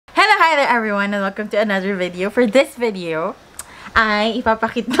Hi there everyone and welcome to another video. For this video, ay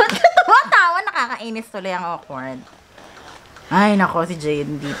ipapakita tawa nakakainis tuloy ang awkward. Ay nako, si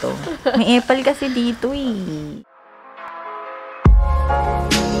Jade dito. May apple kasi dito eh.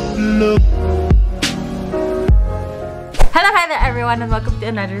 Hello, hi there everyone and welcome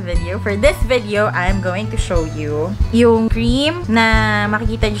to another video. For this video, I'm going to show you yung cream na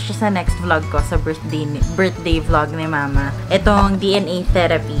makikita nyo siya sa next vlog ko, sa birthday vlog ni Mama. Itong DNA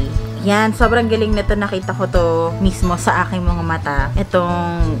therapy. Yan, sobrang galing nito. Nakita ko to mismo sa aking mga mata.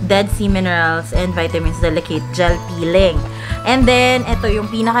 Itong Dead Sea Minerals and Vitamins Delicate Gel Peeling. And then, ito yung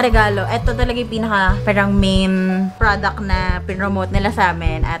pinaka-regalo. Ito talaga yung pinaka parang main product na pinromote nila sa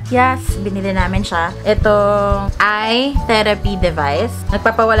amin. At yes, binili namin siya. Itong eye therapy device.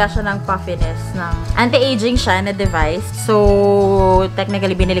 Nagpapawala siya ng puffiness. Anti-aging siya na device. So,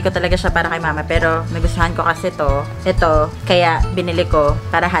 technically, binili ko talaga siya para kay Mama. Pero, nagustuhan ko kasi to. Ito, kaya binili ko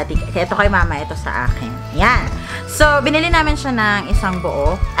para hati. Kaya ito kay Mama, ito sa akin. Yan. So, binili namin siya ng isang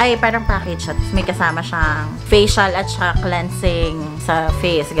buo. Ay, parang package siya. Tapos may kasama siyang facial at saka cleansing sa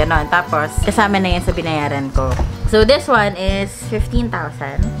face. Ganon. Tapos, kasama na yan sa binayaran ko. So, this one is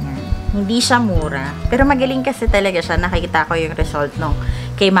 15,000. Yan. Hindi siya mura. Pero magaling kasi talaga siya. Nakikita ko yung result nung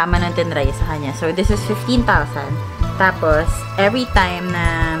kay Mama nung tinry sa kanya. So, this is 15,000. Tapos, every time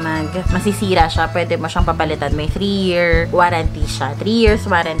na masisira siya, pwede mo siyang papalitan. May 3-year warranty siya. 3 years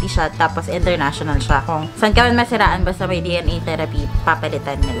warranty siya. Tapos, international siya. Kung saan ka man masiraan, basta may DNA therapy,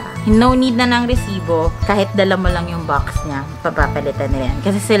 papalitan nila. No need na ng resibo. Kahit dala mo lang yung box niya, papapalitan nila yan.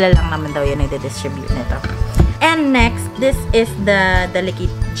 Kasi sila lang naman daw yun nagde-distribute nito. And next, this is the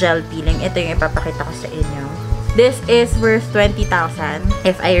delicate gel peeling. Ito yung ipapakita ko sa inyo. This is worth 20,000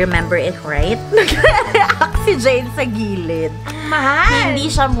 if I remember it right. Nag-react si Jade sa gilid. Mahal!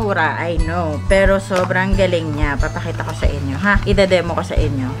 Hindi siya mura, I know. Pero sobrang galing niya. Papakita ko sa inyo, ha? Ida-demo ko sa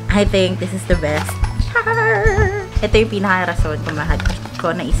inyo. I think this is the best. Ito yung pinaka-rason kung bakit ko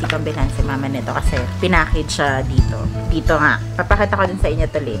naisipang bilhan si Mama nito kasi pinackage siya dito. Dito nga. Papakita ko din sa inyo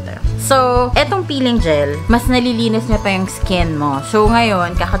to later. So, etong peeling gel, mas nalilinis niya pa yung skin mo. So,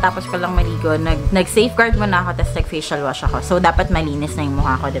 ngayon, kakatapos ko lang maligo, nag-safeguard mo na ako, tapos nag-facial wash ako. So, dapat malinis na yung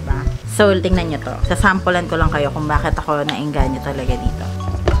mukha ko, diba? So, tingnan nyo to. Sasampulan ko lang kayo kung bakit ako nainganyo talaga dito.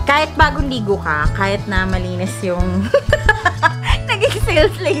 Kahit bagong ligo ka, kahit na malinis yung... Naging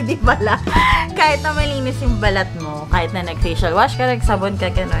sales lady pala. Kahit na malinis yung balat mo, kahit na nag-facial wash ka, nagsabon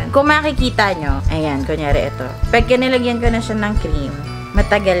ka, ganun. Kung makikita nyo, ayan, kunyari ito. Pag nilagyan ko na siya ng cream,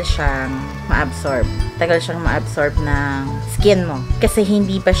 matagal siyang ma-absorb. Tagal siyang ma-absorb ng skin mo. Kasi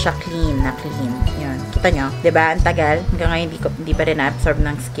hindi pa siya clean na clean. Yun. Kita nyo? Diba? Ang tagal. Hanggang ngayon, hindi pa rin na-absorb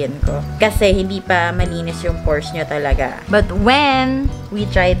ng skin ko. Kasi hindi pa malinis yung pores nyo talaga. But when we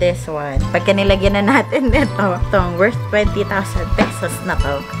try this one, pagka nilagyan na natin ito, itong worth 20,000 pesos na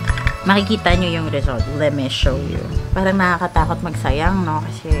to, makikita nyo yung result. Let me show you. Parang nakakatakot magsayang, no?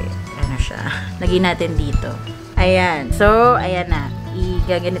 Kasi, ano siya. Lagyan natin dito. Ayan. So, ayan na.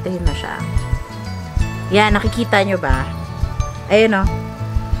 Igaganituhin mo siya. Yan, nakikita nyo ba? Ayun, no?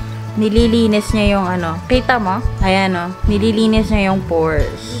 Nililinis niya yung ano. Kita mo? Ayan, no? Nililinis niya yung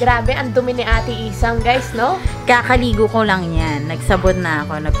pores. Grabe, ang dumi ni Ate Isang, guys, no? Kakaligo ko lang yan. Nagsabon na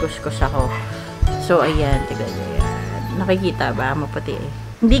ako. Nagkuskus ako. So, ayan. Tignan nyo yan. Nakikita ba? Maputi eh.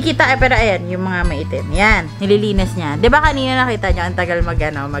 Hindi kita, pero ayan, yung mga maitim. Yan, nililinis niya. Diba kanina nakita nyo, ang tagal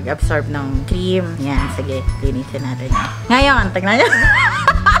mag-absorb ng cream. Yan, sige, linisin natin yan. Ngayon, tignan nyo.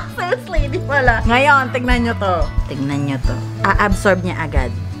 Sales lady pala. Ngayon, tignan nyo to. Tignan nyo to. A-absorb niya agad.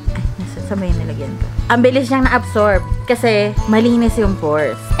 Ay, nasa ba yung nilagyan ko? Ang bilis niyang na-absorb kasi malinis yung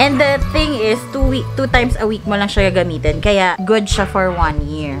pores. And the thing is, 2 times a week mo lang siya gagamitin. Kaya, good siya for 1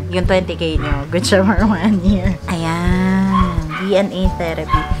 year. Yung 20K nyo, good siya for 1 year. Ayan. DNA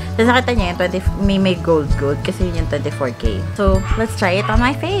therapy. Tapos nakita niya yung may gold kasi yun yung 24K. So, let's try it on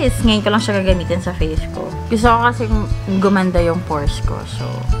my face. Ngayon ko lang siya gagamitin sa face ko. Gusto ko kasi gumanda yung pores ko. So,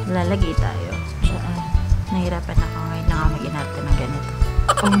 lalagay tayo. Nahirapan ako ngayon na ako mag-inarte ng ganito.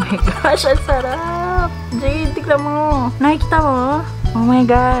 Oh my gosh, ang sarap! Jade, tignan mo. Nakikita mo? Oh my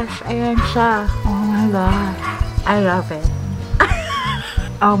gosh, ayan siya. Oh my gosh. I love it.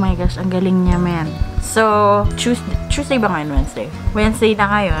 Oh my gosh, ang galing niya, man. So, Tuesday ba ngayon? Wednesday? Wednesday na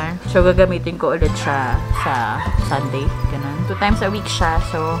ngayon. So, gagamitin ko ulit siya sa Sunday. Ganun. 2 times a week siya.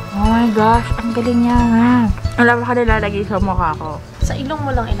 So, oh my gosh, ang galing niya, man. Wala ba ka nilalagay sa mukha ko? Sa ilong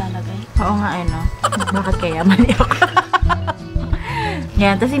mo lang ilalagay? Oo nga, ano. Bakit kaya mali ako?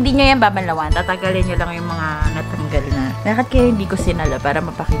 Yan. Tapos, hindi nyo yan babalawan. Tatagalin nyo lang yung mga natanggal na. Bakit kaya hindi ko sinala para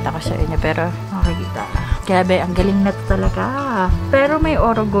mapakita ko sa inyo? Pero, makikita. Kaya, ang galing na to talaga. Pero, may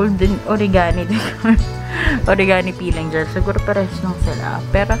oro gold din, origami din. origami peeling gel. Siguro pares lang sila.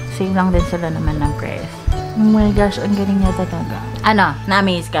 Pero same lang din sila naman ng price. Oh my gosh, ang galing niya talaga. Ano?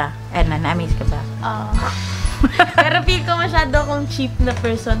 Na-amaze ka? Na-amaze ka ba? Pero feel ko masyado akong cheap na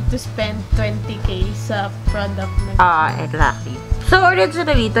person to spend 20k sa product na. Exactly. So,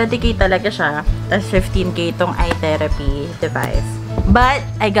 originally, 20k talaga siya. Tapos 15k itong eye therapy device. But,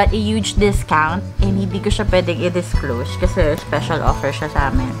 I got a huge discount and hindi ko siya pwedeng i-disclose kasi special offer siya sa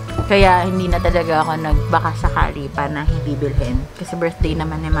amin. Kaya, hindi na talaga ako nagbaka sakali pa na hindi bilhin. Kasi birthday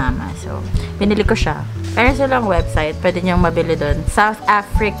naman ni Mama. So, pinili ko siya. Meron silang website. Pwede niyong mabili doon. South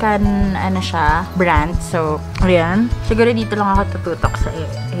African, brand. So, ayan. Siguro dito lang ako tututok sa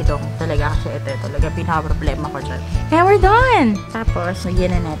ilong. Talaga kasi ito talaga pinaka-problema ko dyan. Kaya we're done! Tapos,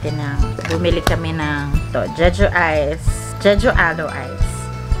 nagyan na natin ng, bumili kami ng Jeju Aloe Ice.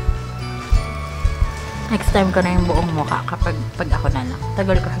 Next time ko na yung buong mukha kapag ako na lang.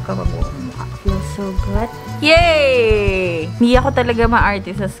 Tagal ko buong mukha. Feels so good. Yay! Hindi ako talaga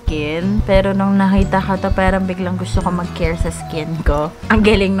ma-arte sa skin. Pero nung nakita ko to, parang biglang gusto ko mag-care sa skin ko. Ang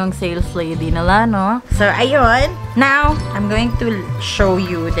galing nung sales lady nila, no? So, ayun. Now, I'm going to show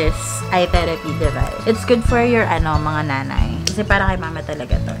you this eye therapy device. It's good for your, mga nanay. Kasi para kay Mama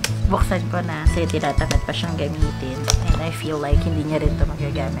talaga to. Buksan ko na kasi tinatamad pa siyang gamitin. And I feel like hindi niya rin to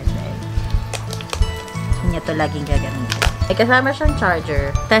magagamit dahil hindi niya to laging gagamitin. Kasama siyang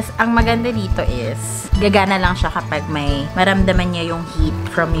charger. Tapos, ang maganda dito is, gagana lang siya kapag may maramdaman niya yung heat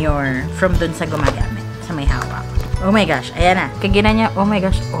from dun sa gumagamit, sa may hawak. Oh my gosh, ayan na. Kagina niya, oh my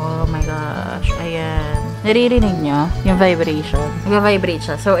gosh, ayan. Naririnig niyo yung vibration. Nag-vibrate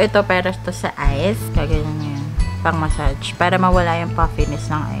siya. So, ito para to sa eyes. Kaganyan niya yun. Pang-massage. Para mawala yung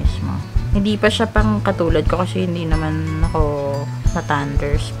puffiness ng eyes mo. Hindi pa siya pang katulad ko kasi hindi naman ako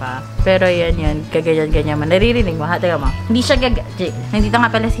na-thunders pa. Pero yan, kaganyan-ganyan mo. Naririnig mo, tingnan mo. Hindi siya Jade. Nandito nga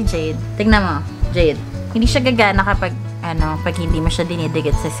pala si Jade. Tingnan mo, Jade. Hindi siya gagana kapag, pag hindi mo siya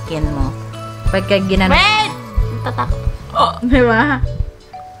dinidikit sa skin mo. Pagka ginano... Wait! Tatak. Diba?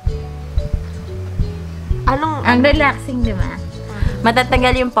 Ang relaxing, diba?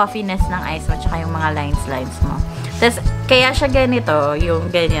 Matatanggal yung puffiness ng eyes mo tsaka yung mga lines mo. Tapos, kaya siya ganito,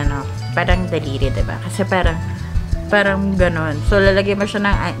 yung ganyan, no? Parang daliri, diba? Kasi parang ganon. So, lalagay mo siya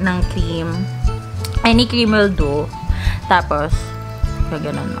ng cream. Any cream will do. Tapos,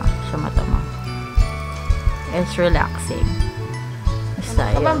 gaganon mo sa mata mo. It's relaxing.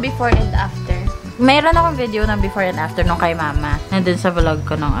 Basta, yun. Before and after? Mayroon akong video ng before and after nung kay Mama. Nandun sa vlog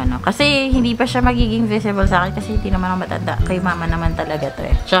ko nung Kasi hindi pa siya magiging visible sa akin kasi hindi naman ako matanda. Kay Mama naman talaga to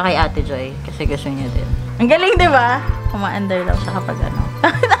eh. Tsaka kay Ate Joy kasi gusto niya din. Ang galing, di ba? Kumaandar lang siya kapag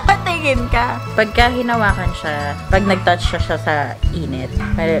nakatingin ka. Pagka hinawakan siya, pag nag-touch siya sa init,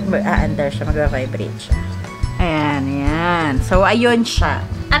 aandar siya, mag-vibrate siya. Ayan. So, ayun siya.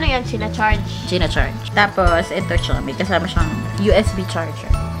 Ano yan? China-charge? China-charge. Tapos, ito siya. May kasama siyang USB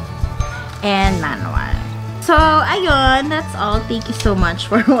charger. And manual. So, ayun. That's all. Thank you so much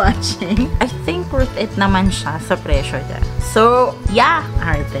for watching. I think worth it naman siya sa presyo niya. So, yeah.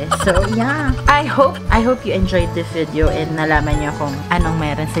 Arte. So, yeah. I hope you enjoyed this video and nalaman niyo kung anong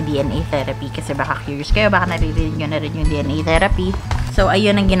meron sa DNA therapy kasi baka curious kayo. Baka naririnig nyo na rin yung DNA therapy. So,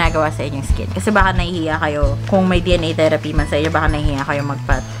 ayun ang ginagawa sa inyong skin. Kasi baka nahihiya kayo kung may DNA therapy man sa inyo, baka nahihiya kayo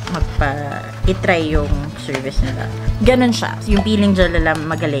i-try yung service nila. Ganon siya. Yung peeling gel nila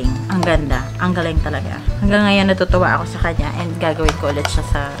magaling. Ang ganda. Ang galing talaga. Hanggang ngayon natutuwa ako sa kanya and gagawin ko ulit siya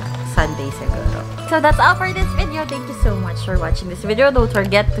sa Sunday siguro. So, that's all for this video. Thank you so much for watching this video. Don't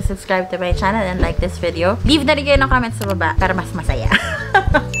forget to subscribe to my channel and like this video. Leave na rin kayo ng comments sa baba para mas masaya.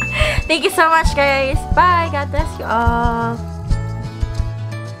 Thank you so much, guys. Bye! God bless you all.